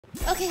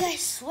Okay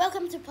guys,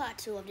 welcome to part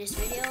 2 of this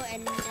video,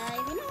 and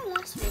you know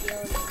last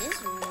video, this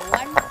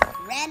one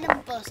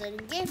random person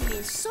gave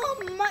me so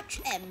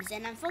much M's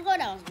and I forgot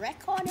I was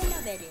recording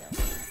a video.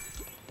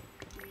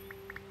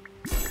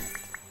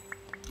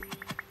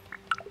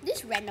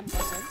 This random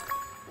person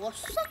was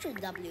such a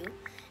W,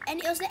 and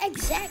it was the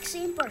exact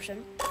same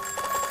person.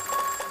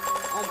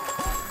 Oh my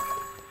god.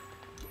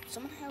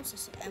 Someone else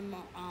has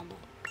emerald armor.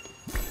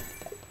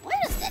 Why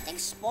does that thing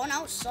spawn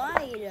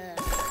outside?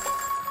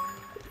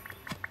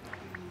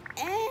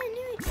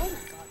 Oh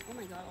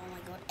my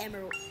god,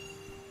 emerald.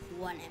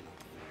 One emerald.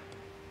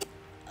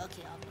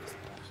 Okay, obviously,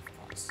 of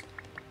course.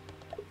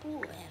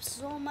 Ooh, I have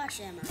so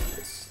much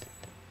emeralds.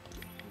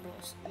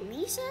 Bros,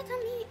 me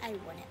certainly, I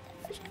wanted that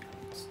much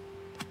emeralds.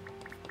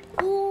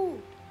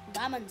 Ooh,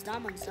 diamonds,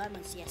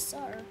 yes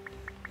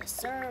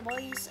sir,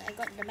 boys. I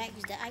got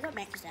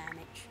max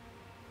damage.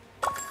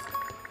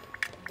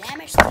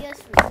 Damage tier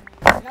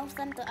 3. Now it's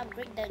time to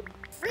upgrade the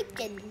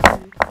freaking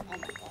moon. Oh my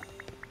god.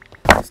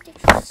 This thing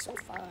is so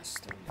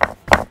fast.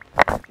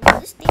 No,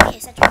 this thing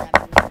is such a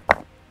W.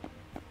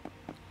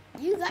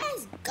 You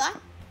guys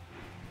got...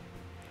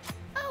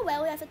 Oh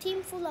well, we have a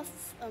team full of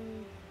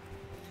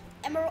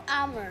emerald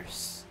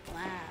armors.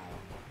 Wow.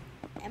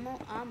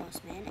 Emerald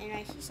armors, man. And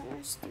I see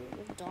someone still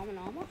with diamond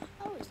armor.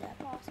 How is that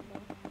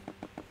possible?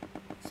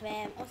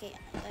 Spam. Okay,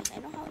 guys, I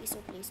know how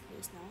ISO plays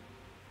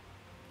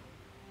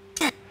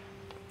now.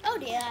 Oh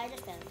dear, I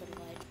just fell into the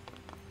void.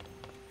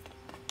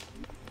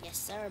 Yes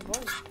sir,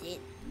 bro's dead.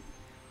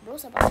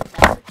 Bro's about to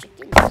die for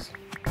chickens.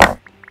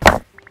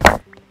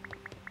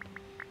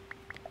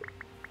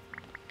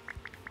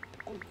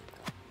 Oh my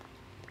god.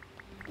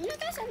 You know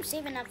guys, I'm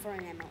saving up for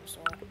an emerald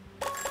sword.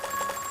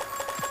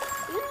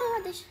 You know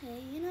what they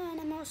say, you know an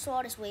emerald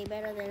sword is way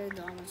better than a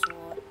diamond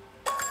sword.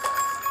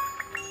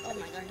 Oh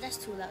my god, that's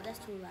too loud,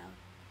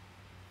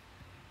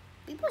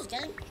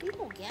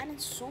 People getting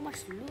so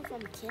much loot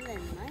from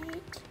killing,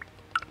 right?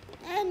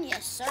 And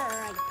yes sir,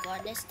 I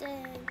got this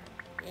thing.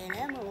 An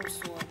emerald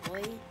sword,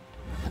 boy.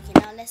 Okay,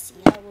 now let's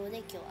see how will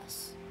they kill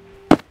us.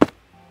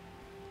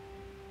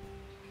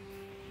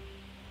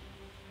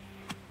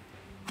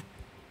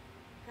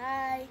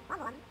 Hi.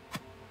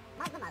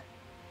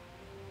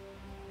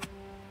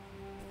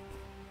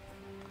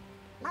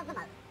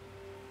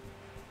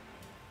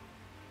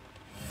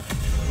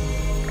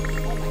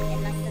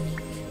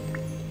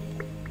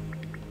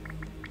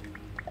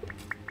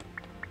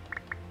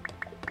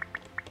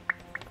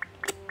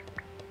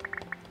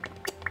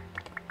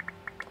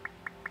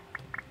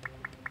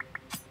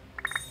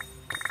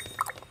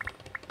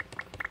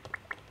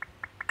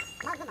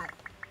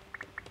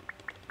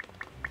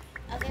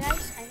 Okay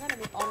guys, I'm gonna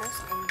be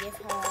honest and give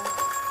him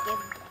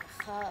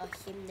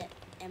that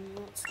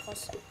emeralds,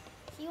 because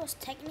he was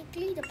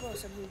technically the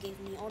person who gave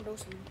me all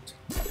those loot.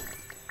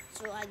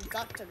 So I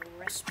got to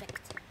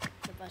respect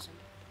the person.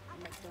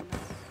 Like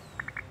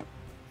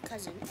the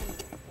cousin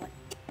and what?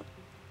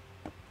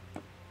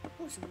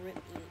 Who's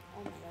ripped me?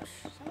 Oh my gosh,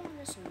 someone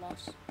just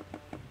lost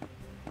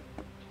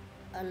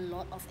a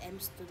lot of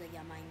M's to the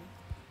Yamine.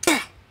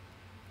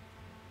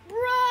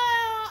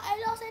 Bruh,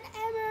 I lost an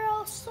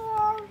emerald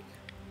sword.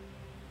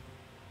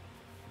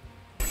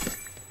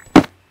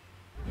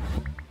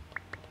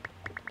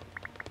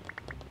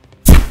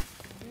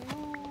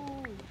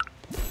 No.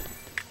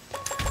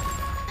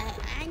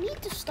 I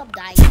need to stop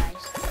dying,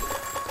 guys.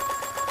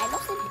 I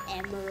lost an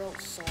emerald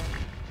sword.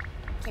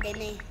 Kidding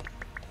me?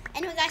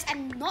 Anyway, guys,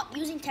 I'm not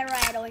using Terra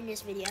at all in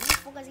this video. I'm just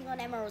focusing on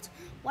emeralds.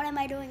 What am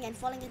I doing and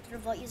falling into the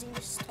void using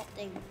this top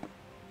thing?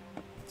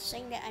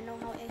 Saying that I know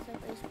how Aether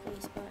plays,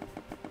 but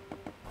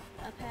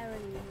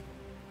apparently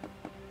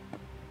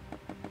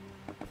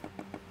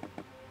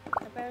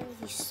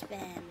he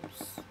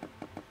spams.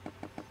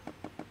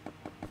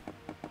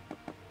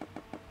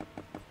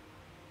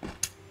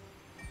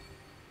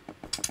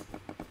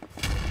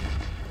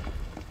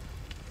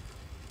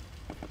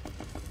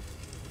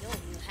 Yo,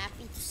 you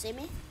happy to see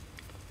me?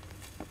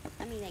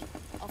 I mean, like,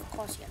 of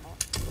course you're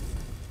not.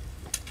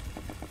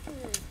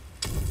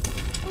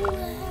 Who the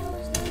hell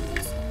is doing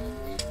this?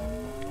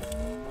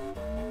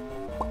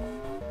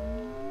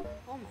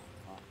 Oh my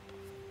god.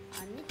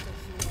 I need to heal.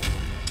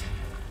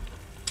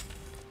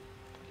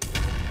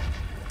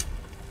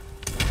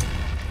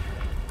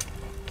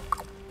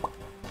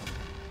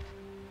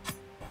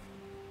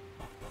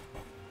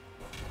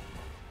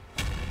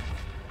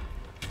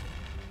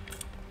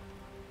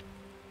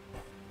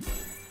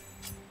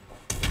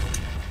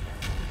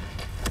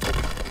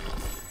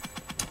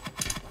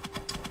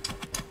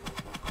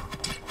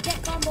 Get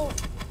combo!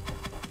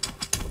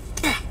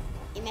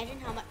 Imagine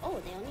how much. Oh,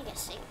 they only get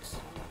 6. Oh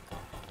my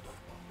god.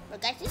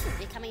 But guys, this is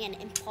becoming an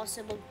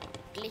impossible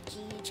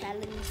glitchy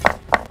challenge.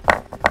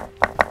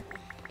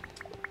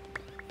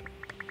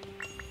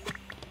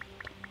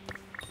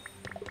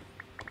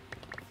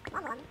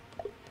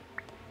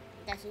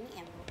 Guys, we need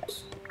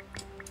emeralds.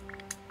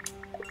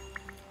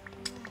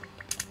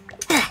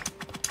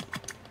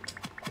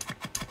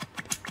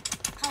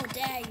 How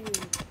dare you,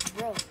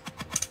 bro?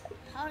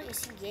 How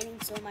is he gaining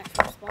so much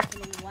from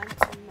spawning one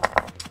team of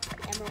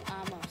emerald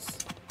armors?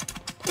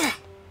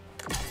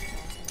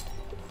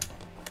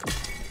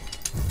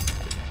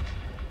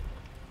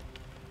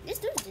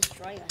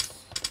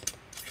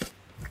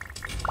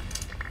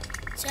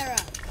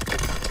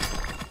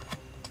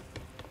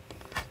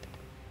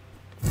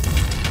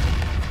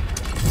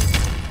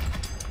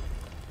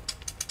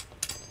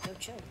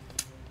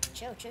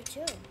 chill,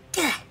 chill.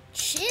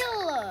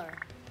 Chiller!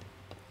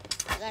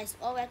 Guys,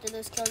 all we have to do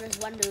is kill this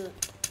one dude.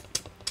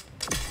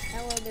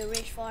 And we'll be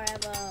rich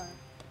forever.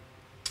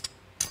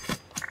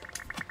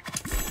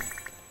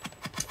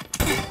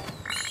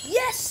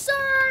 Yes,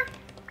 sir!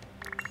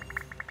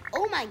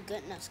 Oh my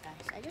goodness,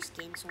 guys. I just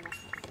gained so much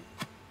money.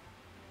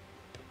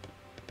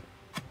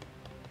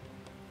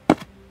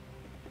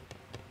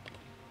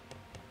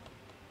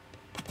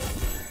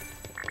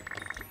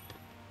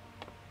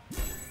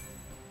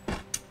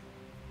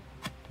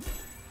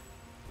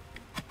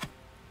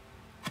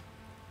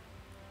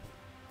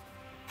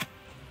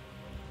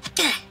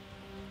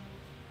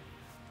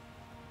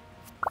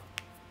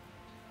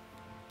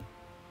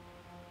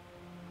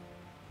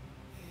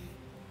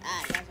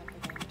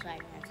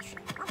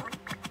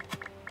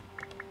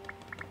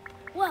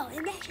 Wow,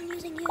 imagine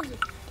using Uzi.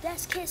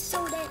 That kid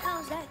so dead.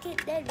 How's that kid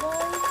dead, boy?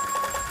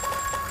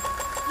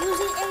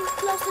 Uzi ain't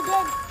close to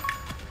dead.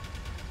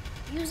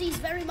 Uzi's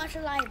very much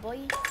alive,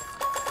 boy.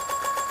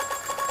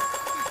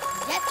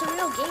 Get to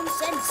real game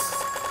sense.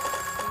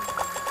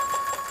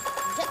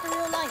 Get to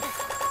real life.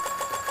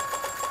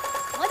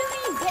 Why do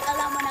we get a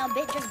lot when our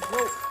bit just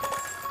broke?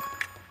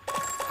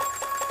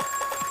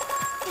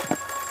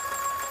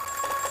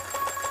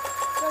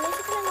 So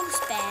basically I'm gonna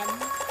spam.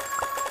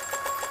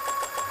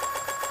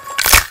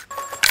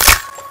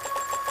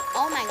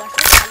 Oh my gosh,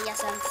 this Alia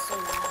sounds so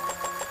loud.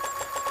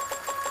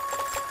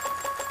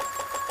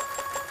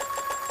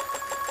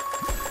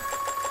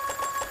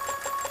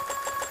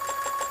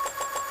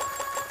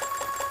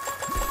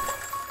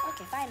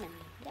 Okay, finally.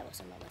 That was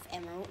a lot of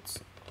emeralds.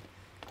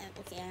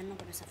 Okay, I'm not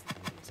gonna suffer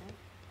for myself.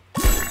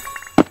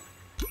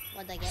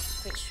 What did I get?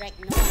 Crit strike?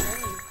 No, I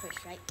don't need crit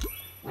strike.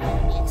 I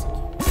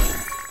execute.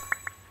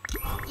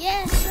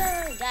 Yes,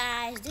 sir,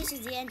 guys. This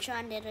is the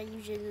enchant that I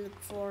usually look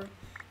for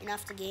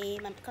enough the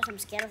game, and because I'm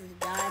scared of the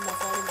dime or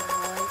falling in the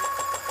void.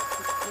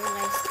 You know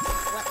guys,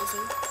 what you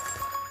see?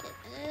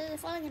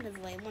 Falling in the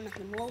void, one of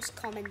the most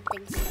common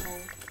things in the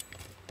whole.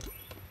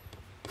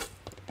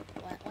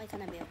 Why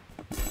can't I be?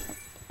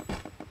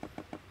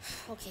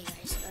 Okay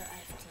guys, I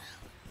have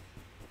cloud.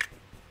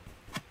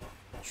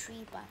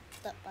 Tree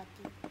third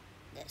party.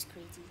 That's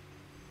crazy.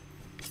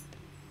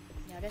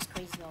 Yeah, that's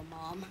crazy, your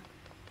mom.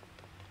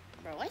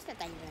 Bro, why is that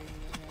tiger in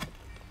there?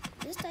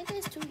 This tiger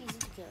is too easy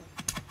to kill.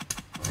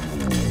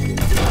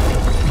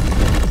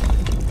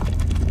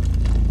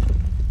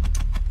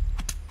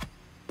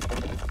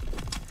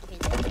 Okay,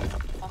 that's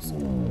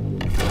possible.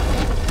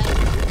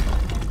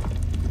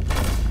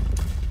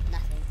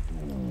 Nothing.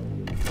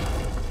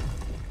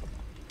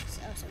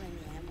 So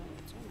many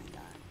emeralds. Oh my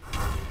god.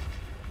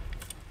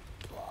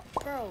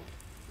 Pro.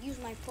 Use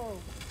my pro.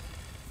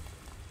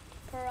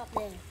 Pro up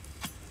there.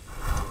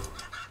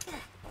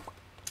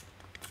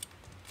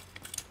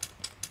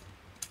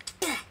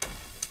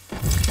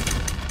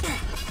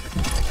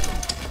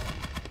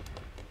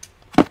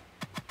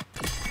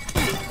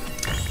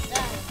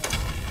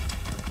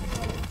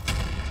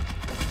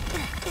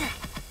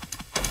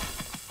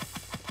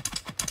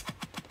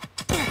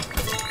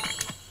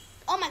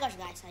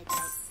 Guys, I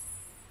died.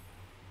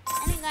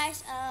 Anyway guys,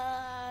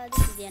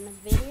 this is the end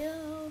of the video.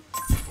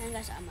 And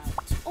guys, I'm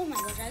out. Oh my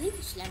gosh, I leave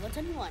this level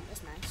 21.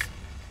 That's nice.